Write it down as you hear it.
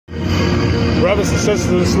brothers and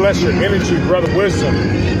sisters of the Celestial Energy, Brother Wisdom.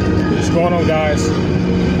 What's going on, guys?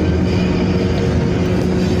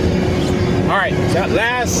 All right, that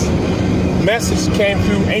last message came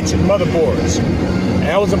through ancient motherboards. And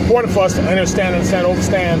that was important for us to understand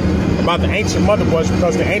about the ancient motherboards,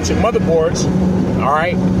 because the ancient motherboards, all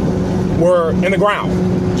right, were in the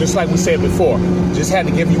ground, just like we said before. Just had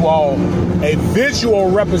to give you all a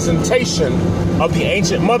visual representation of the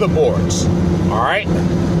ancient motherboards, all right?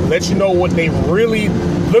 Let you know what they really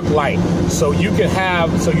look like, so you can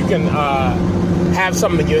have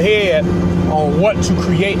something in your head on what to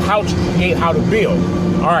create, how to build.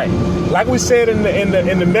 All right, like we said in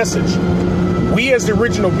the message, we as the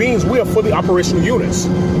original beings, we are fully operational units.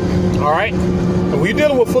 All right, and when you're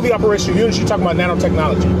dealing with fully operational units, you're talking about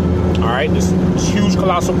nanotechnology. All right, this huge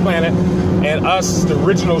colossal planet, and us, the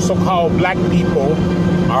original so-called black people.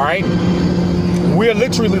 All right, we're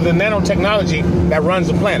literally the nanotechnology that runs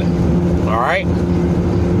the planet. All right,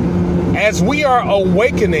 as we are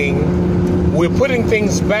awakening, we're putting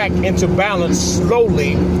things back into balance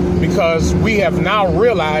slowly, because we have now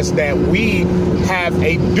realized that we have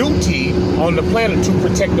a duty on the planet to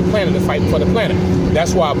protect the planet, to fight for the planet.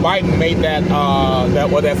 That's why Biden made that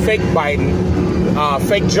fake Biden,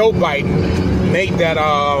 fake Joe Biden made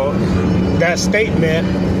that statement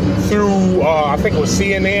through I think it was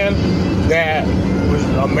CNN, that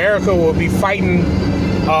America will be fighting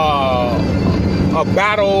a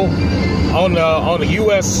battle on the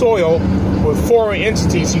U.S. soil with foreign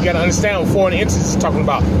entities. You got to understand what foreign entities are talking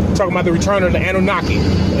about. Talking about the return of the Anunnaki.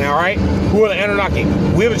 All right? Who are the Anunnaki?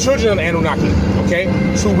 We're the children of the Anunnaki. Okay?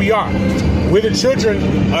 That's who we are. We're the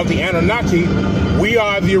children of the Anunnaki. We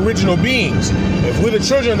are the original beings. If we're the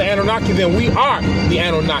children of the Anunnaki, then we are the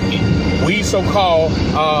Anunnaki. We so-called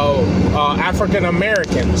African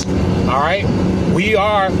Americans. All right? We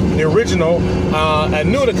are the original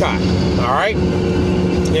Anunnaki. All right?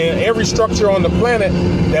 And every structure on the planet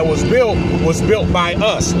that was built by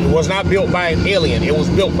us. It was not built by an alien. It was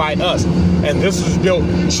built by us. And this was built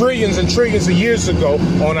trillions and trillions of years ago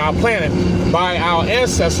on our planet by our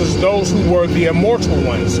ancestors, those who were the immortal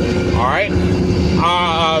ones. All right.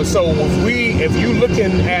 So if you're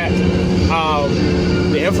looking at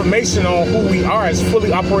the information on who we are as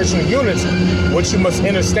fully operational units, what you must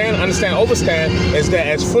understand, overstand, is that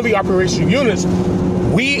as fully operational units,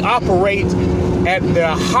 we operate at the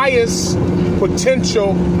highest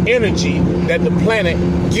potential energy that the planet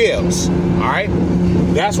gives. All right,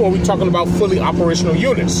 that's what we're talking about, fully operational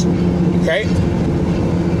units. Okay,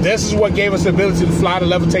 this is what gave us the ability to fly, to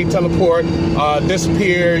levitate, teleport,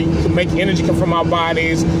 disappear, to make energy come from our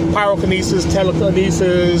bodies, pyrokinesis,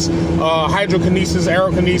 telekinesis, hydrokinesis,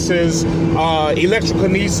 aerokinesis,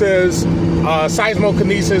 electrokinesis,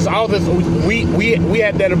 seismokinesis. All this, we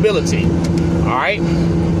had that ability. All right,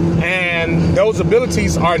 and those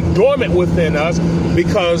abilities are dormant within us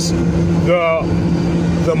because the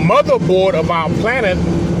motherboard of our planet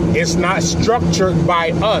is not structured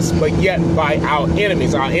by us, but yet by our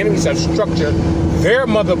enemies. Our enemies have structured their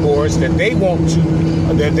motherboards that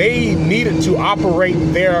they needed to operate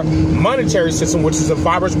their monetary system, which is a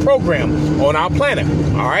virus program on our planet.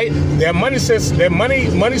 All right, their money system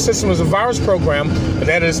is a virus program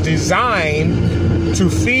that is designed to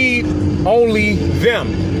feed only them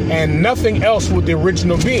and nothing else with the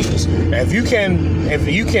original beings. If you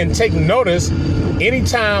can take notice,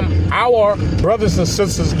 anytime our brothers and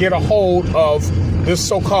sisters get a hold of this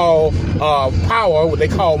so-called power, what they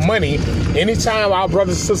call money, anytime our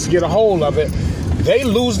brothers and sisters get a hold of it, they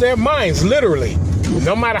lose their minds, literally.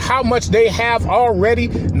 No matter how much they have already,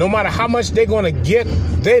 no matter how much they're going to get,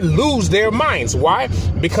 they lose their minds. Why?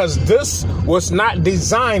 Because this was not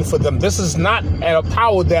designed for them. This is not a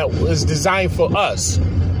power that was designed for us.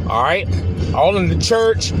 All right. All in the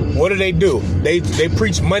church, what do? They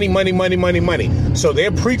preach money, money, money, money, money. So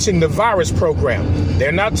they're preaching the virus program.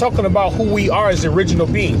 They're not talking about who we are as the original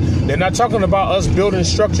being. They're not talking about us building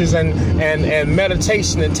structures and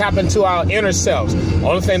meditation and tap into our inner selves.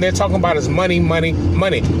 Only thing they're talking about is money, money,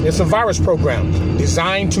 money. It's a virus program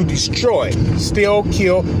designed to destroy, steal,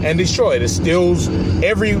 kill, and destroy. It steals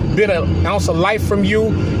every bit of ounce of life from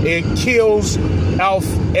you. It kills off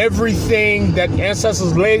everything that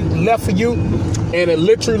ancestors left for you, and it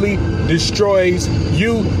literally destroys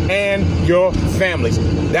you and your families.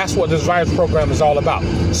 That's what this virus program is all about.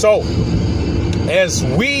 So as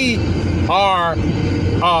we are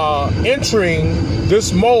entering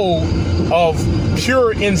this mode of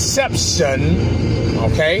pure inception,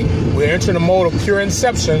 okay, we're entering the mode of pure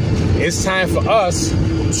inception, it's time for us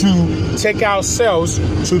to take ourselves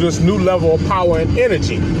to this new level of power and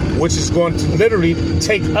energy, which is going to literally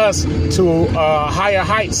take us to higher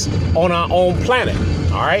heights on our own planet.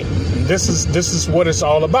 All right. This is what it's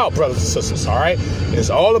all about, brothers and sisters. All right. It's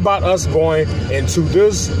all about us going into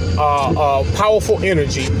this powerful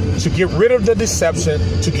energy to get rid of the deception,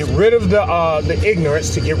 to get rid of the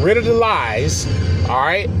ignorance, to get rid of the lies. All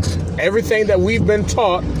right. Everything that we've been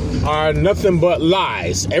taught are nothing but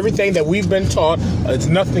lies. Everything that we've been taught is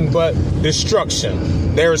nothing but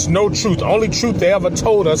destruction. There is no truth. The only truth they ever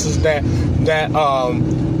told us is that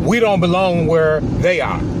we don't belong where they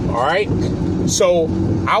are. All right. So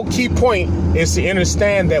our key point is to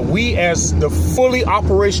understand that we, as the fully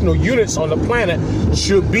operational units on the planet,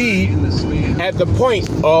 should be at the point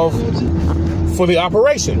of fully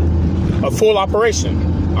operation, a full operation.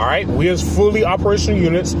 All right, we as fully operational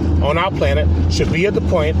units on our planet should be at the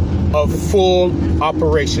point of full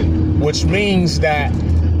operation, which means that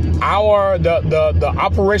the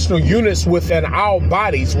operational units within our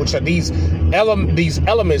bodies, which are these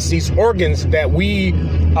elements, these organs that we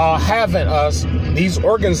have in us, these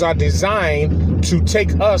organs are designed to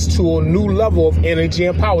take us to a new level of energy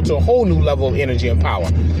and power, to a whole new level of energy and power.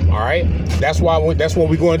 All right, that's when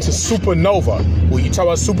we go into supernova. When you talk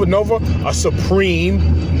about supernova, a supreme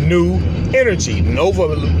new energy. Nova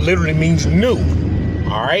literally means new.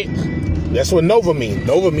 All right, that's what nova means.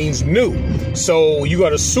 Nova means new. So you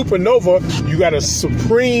got a supernova, you got a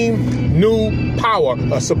supreme new power,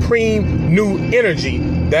 a supreme new energy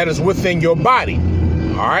that is within your body.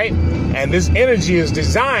 All right, and this energy is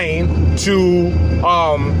designed to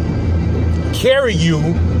carry you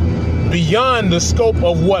beyond the scope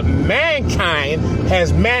of what mankind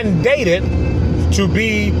has mandated to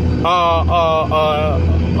be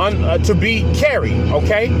carried.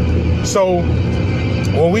 Okay, so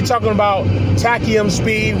when we're talking about tachyon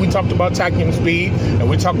speed, we talked about tachyon speed, and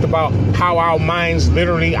we talked about how our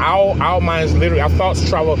thoughts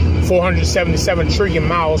travel 477 trillion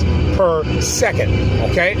miles per second.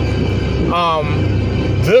 Okay,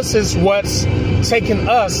 this is what's taking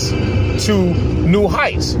us to new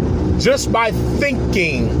heights. Just by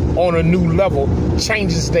thinking on a new level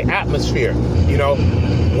changes the atmosphere. You know,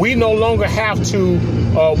 we no longer have to,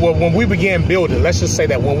 when we began building, let's just say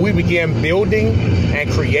that when we began building and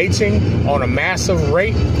creating on a massive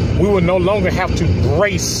rate, we would no longer have to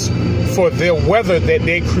brace for the weather that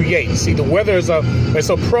they create. See, the weather is a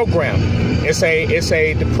program. It's a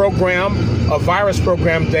virus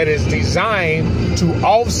program that is designed to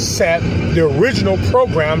offset the original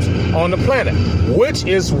programs on the planet, which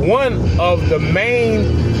is one of the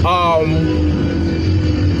main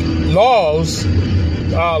laws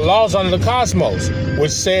under the cosmos,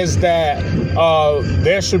 which says that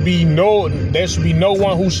there should be no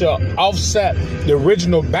one who shall offset the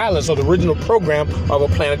original balance or the original program of a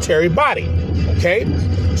planetary body. Okay,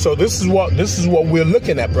 so this is what we're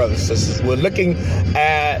looking at, brothers and sisters. We're looking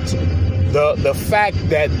at the fact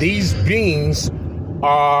that these beings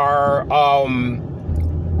are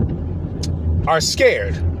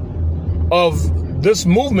scared of this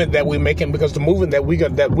movement that we're making, because the movement that we're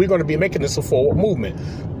going to be making is a forward movement.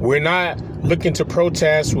 We're not looking to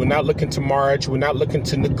protest. We're not looking to march. We're not looking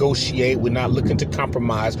to negotiate. We're not looking to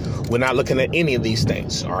compromise. We're not looking at any of these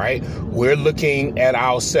things. All right. We're looking at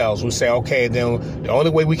ourselves. We say, okay, then the only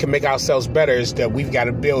way we can make ourselves better is that we've got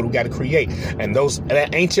to build. We've got to create. And that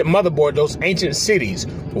ancient motherboard, those ancient cities,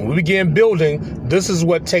 when we begin building, this is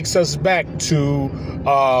what takes us back to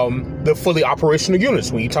the fully operational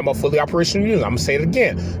units. When you talk about fully operational units, I'm going to say it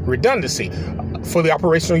again, redundancy. Fully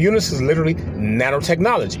operational units is literally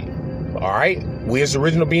nanotechnology. All right. We as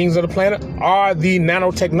original beings of the planet are the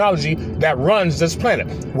nanotechnology that runs this planet.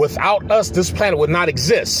 Without us, this planet would not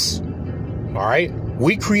exist. All right.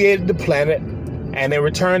 We created the planet, and in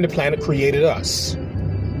return, the planet created us.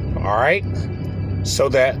 All right. So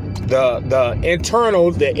that the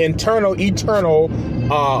eternal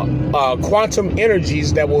quantum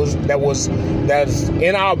energies that's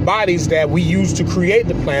in our bodies that we use to create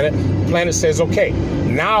the planet says, okay,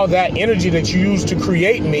 now that energy that you use to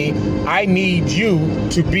create me, I need you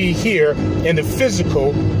to be here in the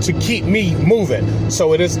physical to keep me moving.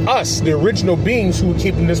 So it is us, the original beings, who are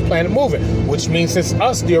keeping this planet moving, which means it's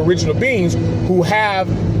us, the original beings, who have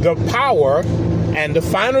the power and the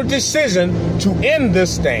final decision to end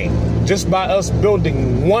this thing just by us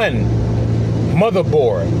building one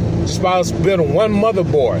motherboard. Just by us building one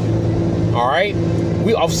motherboard. All right,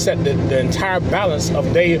 we offset the entire balance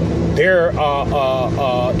of their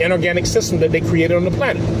inorganic system that they created on the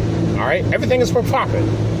planet. All right, everything is for profit.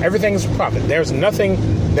 Everything is for profit. There's nothing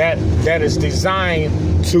that is designed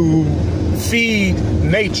to feed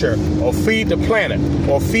nature or feed the planet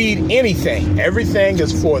or feed anything. Everything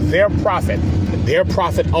is for their profit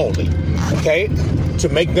only, okay? To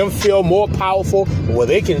make them feel more powerful, where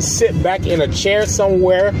they can sit back in a chair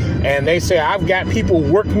somewhere and they say, I've got people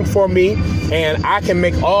working for me and I can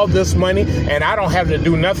make all this money and I don't have to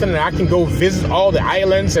do nothing, and I can go visit all the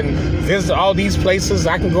islands and visit all these places.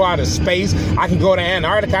 I can go out of space. I can go to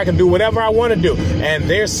Antarctica. I can do whatever I want to do. And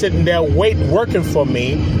they're sitting there working for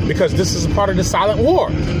me because this is a part of the silent war.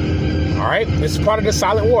 All right, this is part of the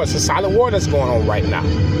silent war. It's a silent war that's going on right now.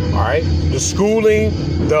 All right, the schooling,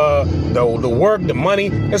 the work, the money,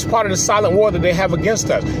 it's part of the silent war that they have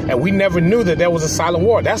against us. And we never knew that there was a silent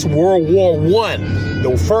war. That's World War I.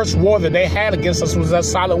 The first war that they had against us was that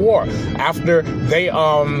silent war. After they,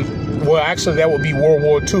 well, actually, that would be World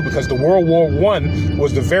War II, because the World War I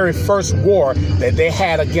was the very first war that they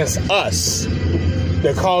had against us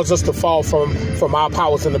that caused us to fall from our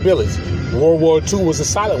powers and abilities. World War II was a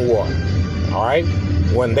silent war. All right,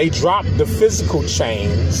 when they dropped the physical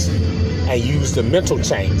chains and used the mental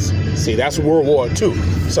chains. See, that's World War II.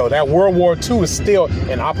 So that World War II is still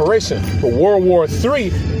in operation. But World War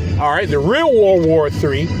III, all right, the real World War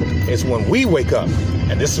III is when we wake up.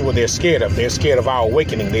 And this is what they're scared of. They're scared of our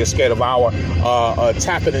awakening. They're scared of our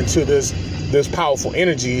tapping into this powerful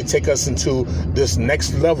energy, take us into this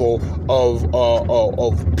next level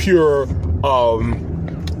of pure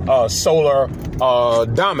solar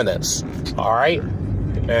dominance. All right.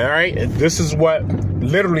 This is what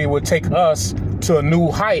literally would take us to a new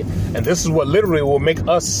height, and this is what literally will make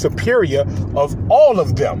us superior of all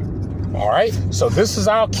of them. All right. So this is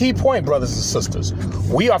our key point, brothers and sisters.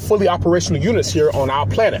 We are fully operational units here on our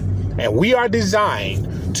planet, and we are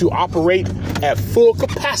designed to operate at full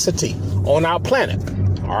capacity on our planet.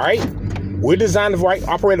 All right. We're designed to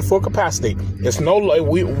operate at full capacity. It's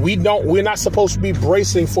we're not supposed to be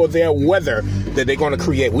bracing for their weather that they're going to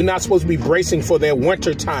create. We're not supposed to be bracing for their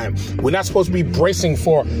winter time. We're not supposed to be bracing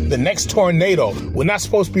for the next tornado. We're not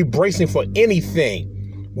supposed to be bracing for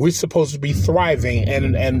anything. We're supposed to be thriving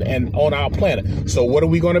and on our planet. So what are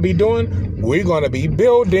we going to be doing? We're going to be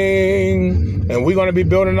building, and we're going to be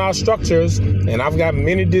building our structures. And I've got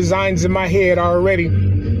many designs in my head already,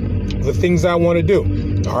 the things I want to do.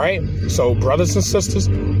 All right. So brothers and sisters,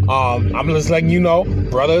 I'm just letting you know,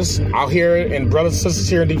 brothers out here and brothers and sisters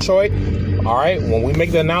here in Detroit. All right. When we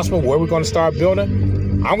make the announcement where we're going to start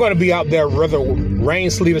building, I'm going to be out there whether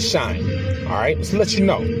rain, sleet, or shine. All right. Just to let you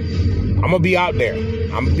know, I'm going to be out there.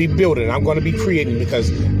 I'm going to be building. I'm going to be creating,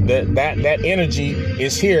 because that energy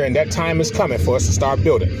is here and that time is coming for us to start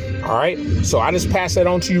building. All right. So I just pass that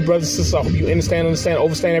on to you, brothers and sisters. I hope you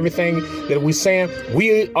understand, everything that we're saying.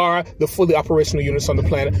 We are the fully operational units on the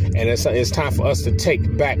planet, and it's time for us to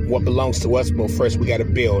take back what belongs to us. But first, we got to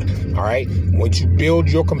build. All right. Once you build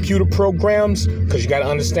your computer programs, because you got to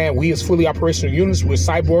understand, we as fully operational units, we're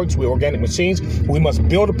cyborgs, we're organic machines. We must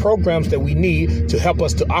build the programs that we need to help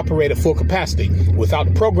us to operate at full capacity. Without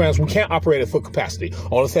the programs, we can't operate at full capacity.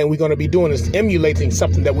 Only thing we're going to be doing is emulating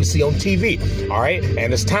something that we see on TV. All right.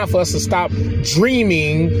 And it's time for us to stop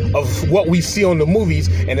dreaming of what we see on the movies,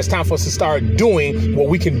 and it's time for us to start doing what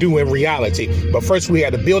we can do in reality. But first, we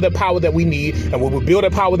have to build the power that we need, and when we build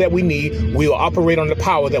the power that we need, we will operate on the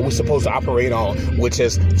power that we're supposed to operate on, which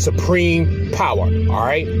is supreme power. All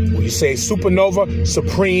right. When you say supernova,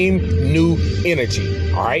 supreme new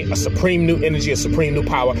energy. All right. A supreme new energy, a supreme new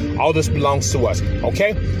power. All this belongs to us.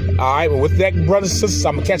 Okay. All right. Well, with that, brothers and sisters,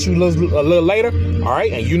 I'm gonna catch you a little later. All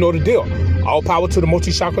right. And you know the deal. All power to the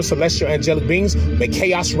multi-chakra celestial angelic beings. May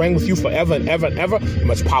chaos reign with you forever and ever and ever.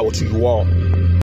 Much power to you all.